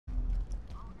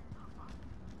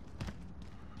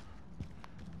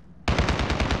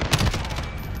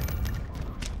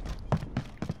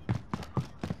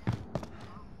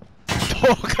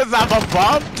Cause I'm a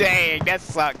bum? Dang, that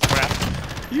sucks, bro.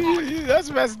 That's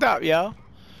messed up, yo.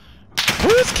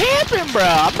 Who's camping, bro?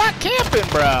 I'm not camping,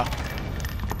 bro.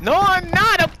 No, I'm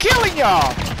not. I'm killing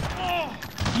y'all.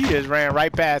 You just ran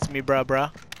right past me, bro.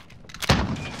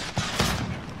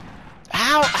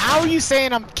 How are you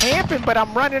saying I'm camping, but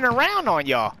I'm running around on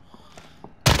y'all?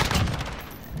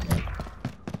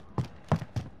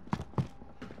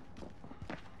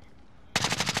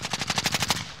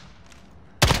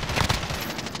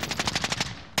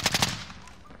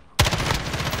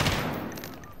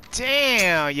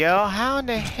 Damn, yo, how in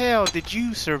the hell did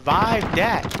you survive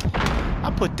that?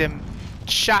 I put them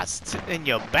shots in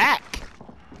your back.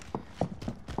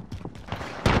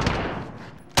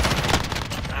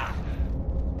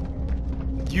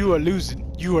 You are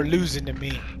losing. You are losing to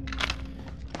me.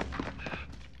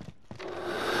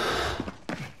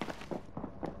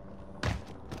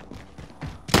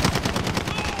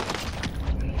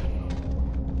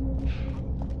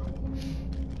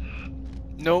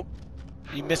 Nope.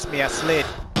 You missed me, I slid.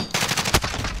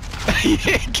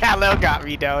 Kal-El got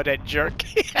me though, that jerk.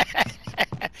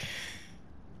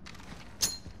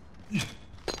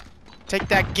 Take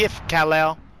that gift,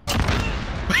 Kal-El.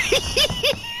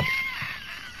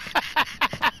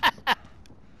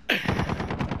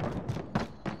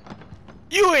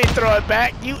 You ain't throw it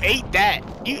back. You ate that.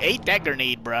 You ate that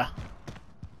grenade, bruh.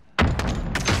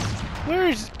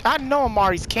 Where's... I know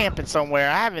Amari's camping somewhere.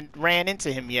 I haven't ran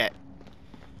into him yet.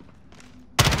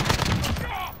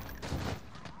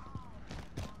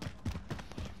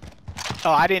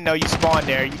 Oh, I didn't know you spawned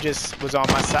there. You just was on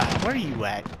my side. Where are you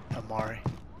at, Amari?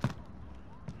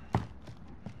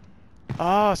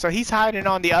 Oh, so he's hiding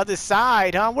on the other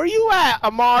side, huh? Where you at,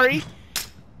 Amari?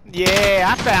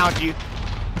 Yeah, I found you.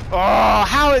 Oh,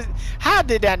 how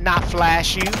did that not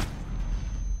flash you?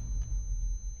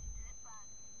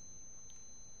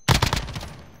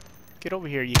 Get over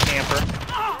here, you camper.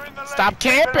 Stop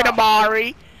camping,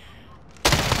 Amari.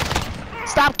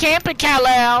 Stop camping,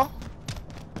 Kal-El.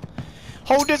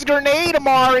 Hold this grenade,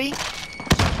 Amari.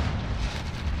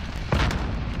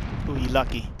 Ooh, you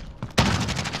lucky.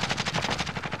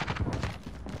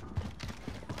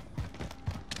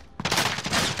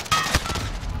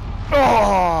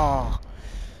 Oh!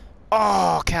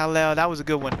 Oh, Kal-El, that was a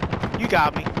good one. You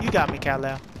got me. You got me,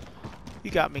 Kal-El.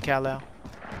 You got me, Kal-El.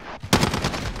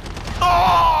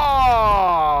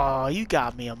 Oh! You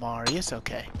got me, Amari. It's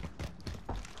okay.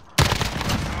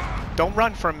 Don't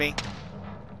run from me.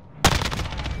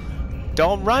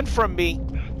 Don't run from me.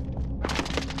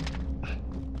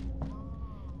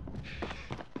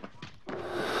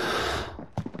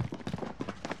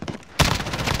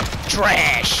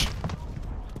 Trash.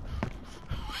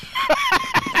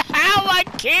 How am I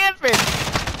camping?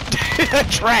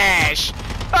 Trash.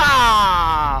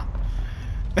 Ah.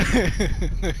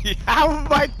 How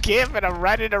am I camping? I'm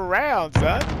running around,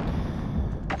 son.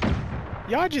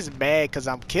 Y'all just mad because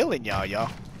I'm killing y'all,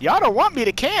 y'all. Y'all don't want me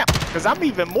to camp because I'm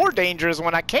even more dangerous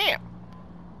when I camp.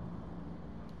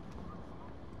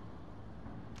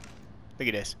 Look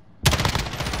at this.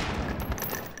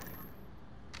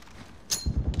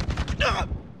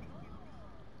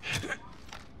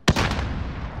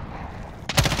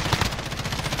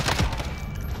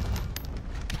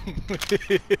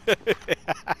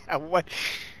 What?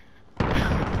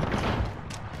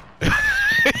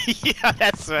 Yeah,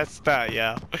 that's messed up,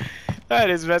 yo. That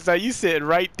is messed up. You sitting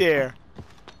right there.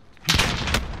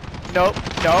 Nope,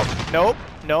 nope, nope,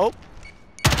 nope.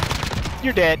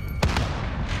 You're dead.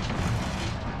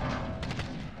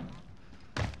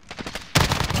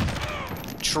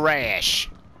 Trash.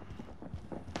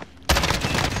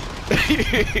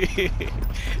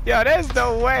 Yo, there's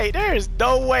no way. There's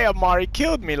no way Amari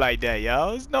killed me like that,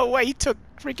 yo. There's no way. He took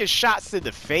freaking shots to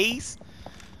the face.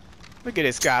 Look at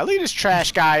this guy. Look at this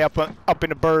trash guy up in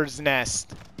the bird's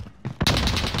nest.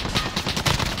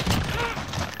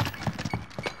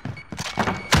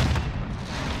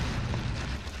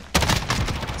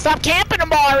 Stop camping,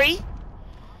 Amari!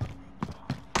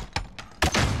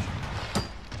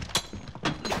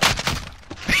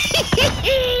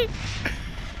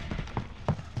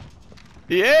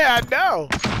 Yeah, I know.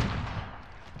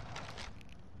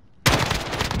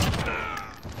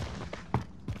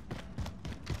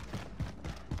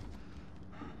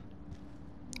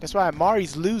 That's why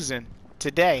Amari's losing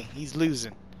today. He's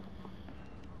losing.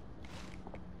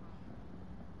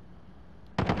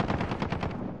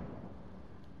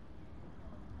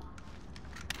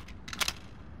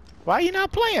 Why are you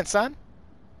not playing, son?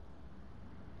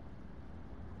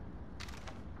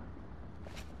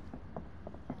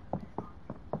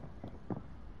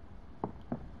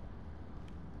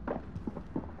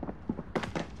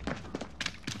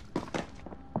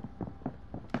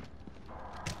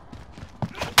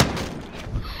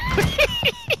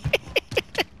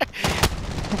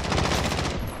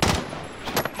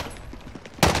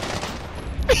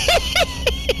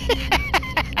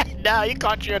 You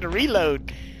caught you in the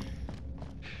reload.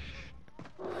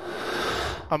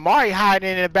 Amari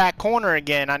hiding in the back corner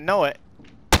again. I know it.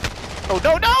 Oh,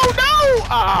 no, no, no!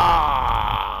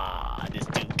 Ah, this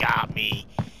dude got me.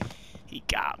 He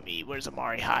got me. Where's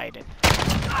Amari hiding?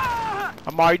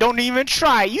 Amari, don't even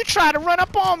try. You try to run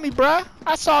up on me, bruh.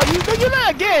 I saw you. No, you're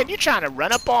not again. You trying to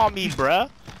run up on me, bruh.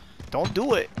 Don't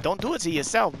do it. Don't do it to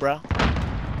yourself, bruh.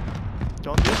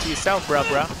 Don't do it to yourself,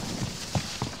 bruh.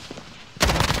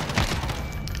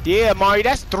 Yeah, Amari,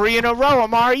 that's 3 in a row,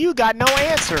 Amari. You got no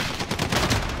answer.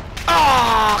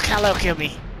 Oh, Kal-El killed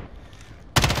me.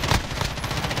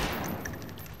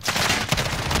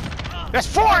 That's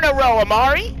 4 in a row,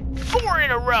 Amari. 4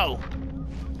 in a row.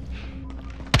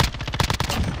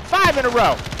 5 in a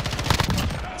row.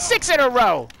 6 in a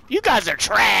row. You guys are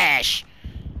trash.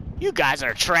 You guys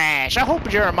are trash. I hope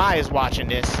Jeremiah is watching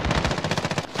this.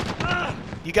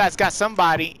 You guys got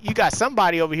somebody. You got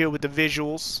somebody over here with the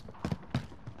visuals.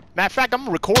 Matter of fact, I'm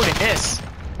recording this.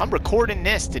 I'm recording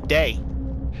this today.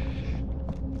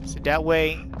 So that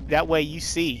way you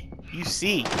see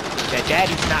that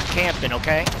Daddy's not camping,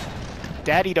 okay?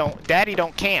 Daddy don't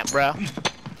camp, bruh.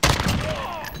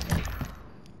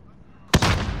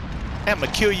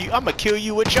 I'ma kill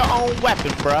you with your own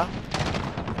weapon, bruh.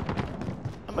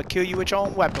 I'ma kill you with your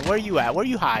own weapon. Where you at? Where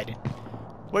you hiding?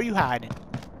 Where you hiding?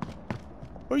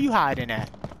 Where you hiding at?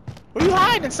 Where you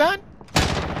hiding, son?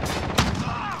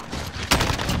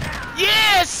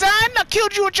 Yeah, son! I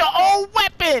killed you with your own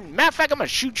weapon! Matter of fact, I'm gonna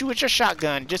shoot you with your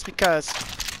shotgun just because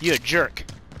you're a jerk.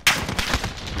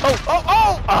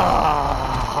 Oh!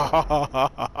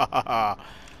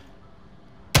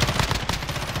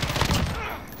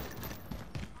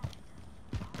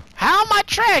 How am I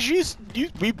trash?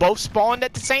 We both spawned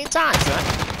at the same time, son.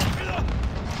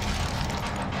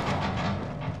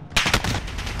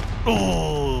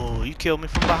 Ooh, you killed me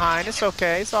from behind. It's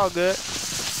okay. It's all good.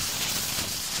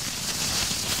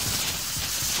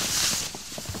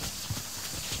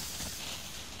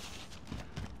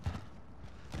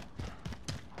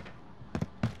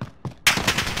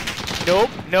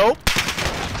 Nope.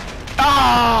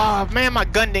 Ah, man, my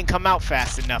gun didn't come out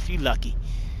fast enough. You lucky.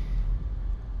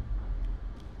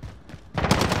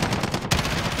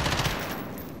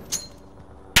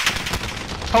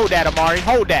 Hold that, Amari.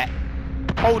 Hold that.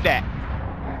 Hold that.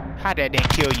 How that didn't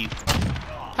kill you?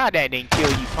 How that didn't kill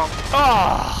you, punk?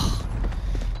 Oh.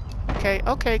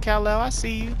 Okay, Kal-El, I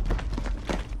see you.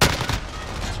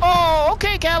 Oh,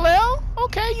 okay, Kal-El.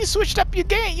 Okay, you switched up your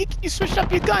game. You switched up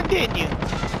your gun, didn't you?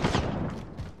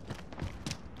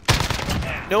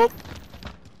 Nope.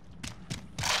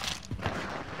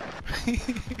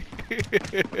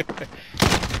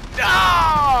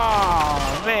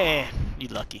 Oh, man. You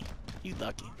lucky. You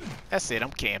lucky. That's it.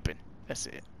 I'm camping. That's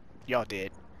it. Y'all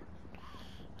dead.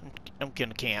 I'm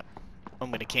gonna camp. I'm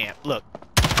gonna camp. Look.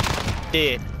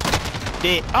 Dead.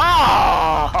 Dead.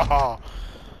 Oh!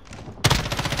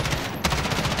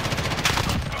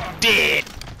 Dead.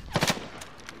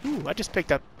 Ooh, I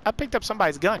picked up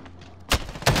somebody's gun.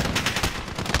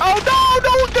 Oh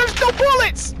no, there's no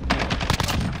bullets!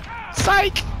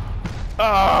 Psych!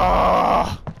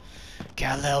 Oh,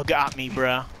 Kal-El got me,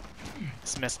 bruh.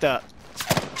 It's messed up.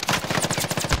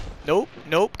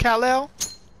 Nope, Kal-El.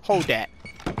 Hold that.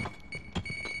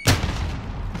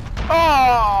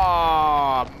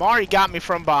 Oh, Mari got me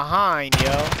from behind,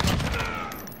 yo.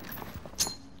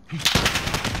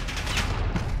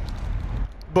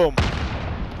 Boom.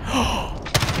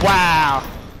 Wow,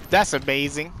 that's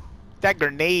amazing. That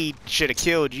grenade should have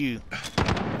killed you.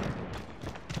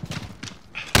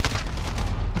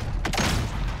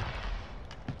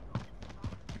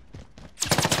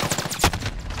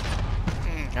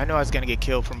 I knew I was gonna get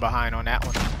killed from behind on that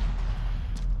one.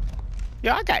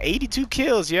 Yo, I got 82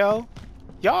 kills, yo.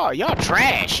 Y'all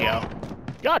trash, yo.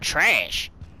 Y'all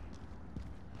trash.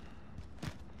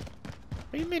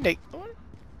 What do you mean the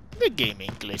game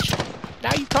ain't glitching?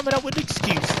 Now you coming up with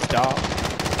excuses, dog.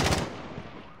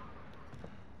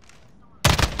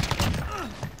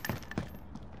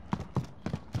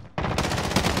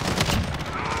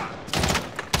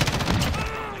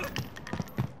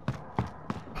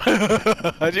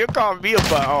 You call me a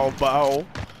butthole.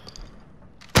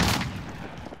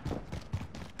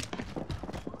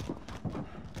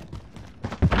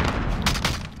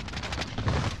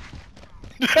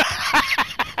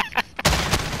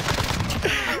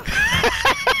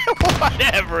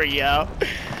 Whatever, yo.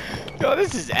 Yo,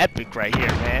 this is epic right here,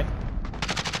 man.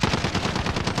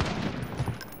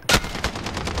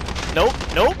 Nope.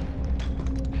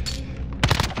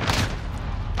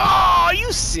 Oh, are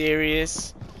you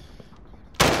serious?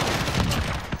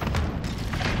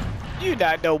 You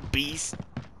not no beast.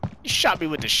 shot me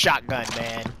with the shotgun,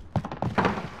 man?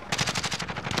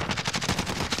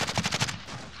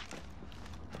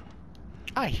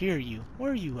 I hear you.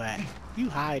 Where are you at? You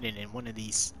hiding in one of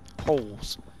these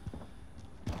holes.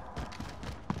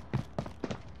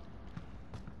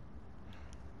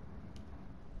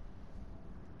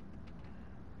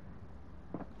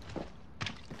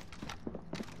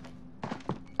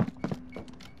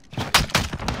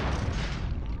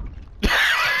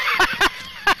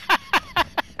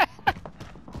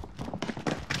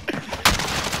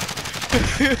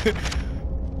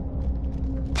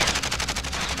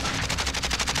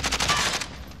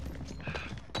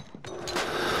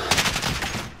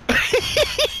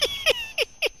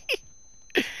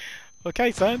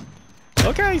 Okay, son.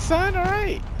 Okay, son. All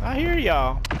right. I hear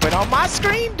y'all. But on my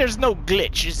screen, there's no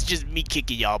glitch. It's just me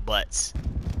kicking y'all butts.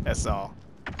 That's all.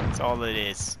 That's all it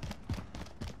is.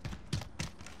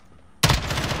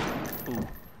 Ooh. Ooh.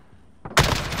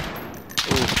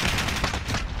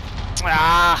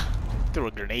 Ah! Threw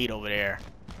a grenade over there.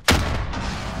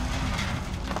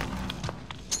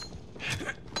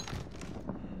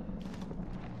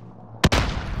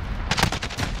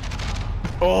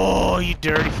 Oh, you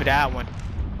dirty for that one.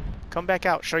 Come back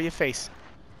out. Show your face.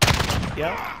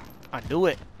 Yep. I knew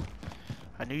it.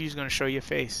 I knew you was gonna show your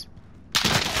face.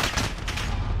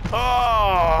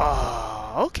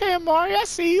 Oh, okay, Amari. I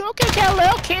see you. Okay,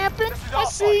 Kal-El camping. I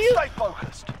see you. Stay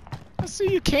focused. I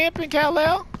see you camping,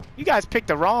 Kal-El. You guys picked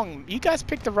the wrong. You guys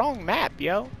picked the wrong map,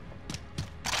 yo.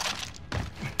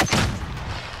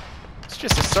 It's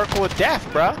just a circle of death,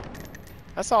 bruh.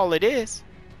 That's all it is.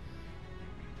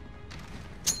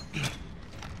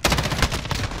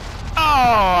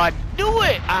 Oh, I knew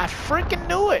it! I freaking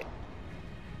knew it!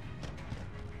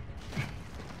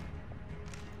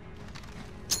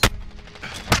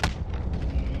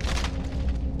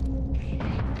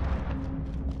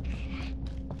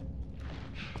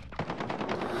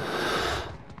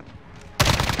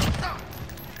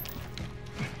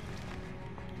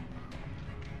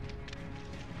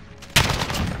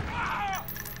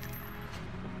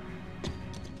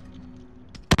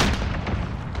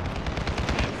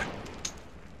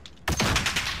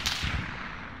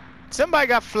 Somebody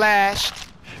got flashed.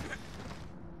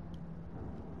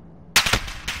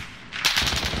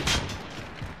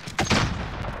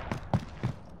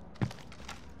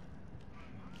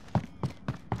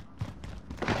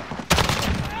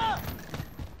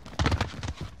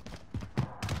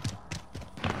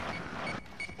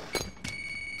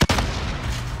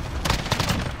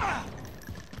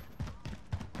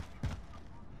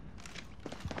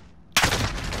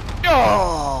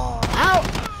 Oh, how?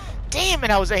 Damn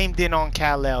it, I was aimed in on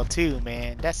Kal-El too,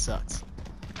 man. That sucks.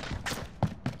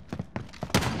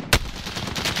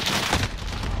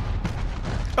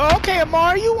 Oh, okay,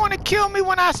 Amari, you want to kill me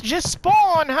when I just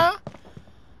spawned, huh?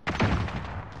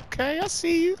 Okay, I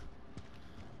see you.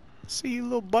 See you,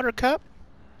 little buttercup.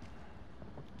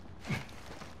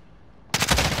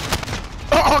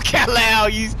 Oh, Kal-El,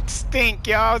 you stink,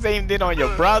 y'all. I was aimed in on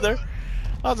your brother.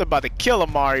 I was about to kill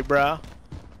Amari, bro.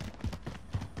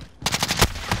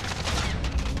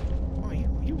 Oh,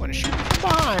 you want to shoot me from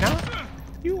behind, huh?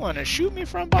 You want to shoot me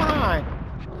from behind.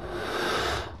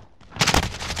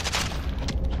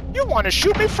 You want to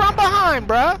shoot me from behind,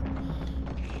 bruh.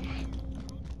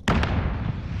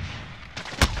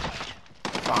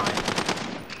 Fine.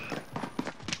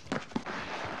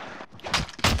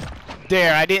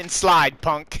 There, I didn't slide,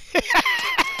 punk.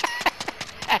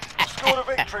 Scored a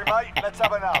victory, mate. Let's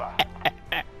have another.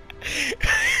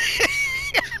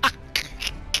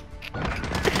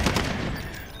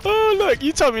 Oh, look,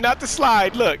 you told me not to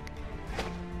slide. Look.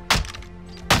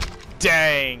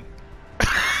 Dang.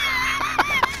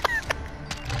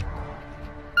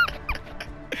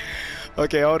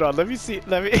 Okay, hold on. Let me see.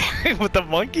 Let me with the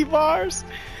monkey bars.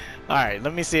 All right,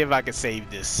 let me see if I can save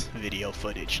this video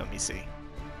footage. Let me see.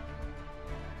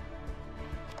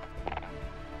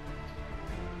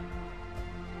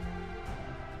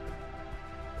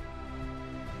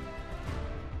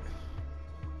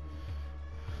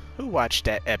 Who watched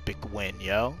that epic win,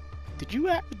 yo? Did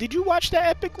you watch that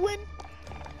epic win?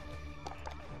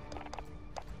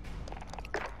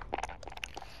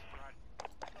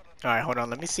 All right, hold on.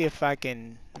 Let me see if I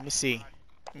can. Let me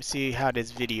see how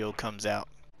this video comes out.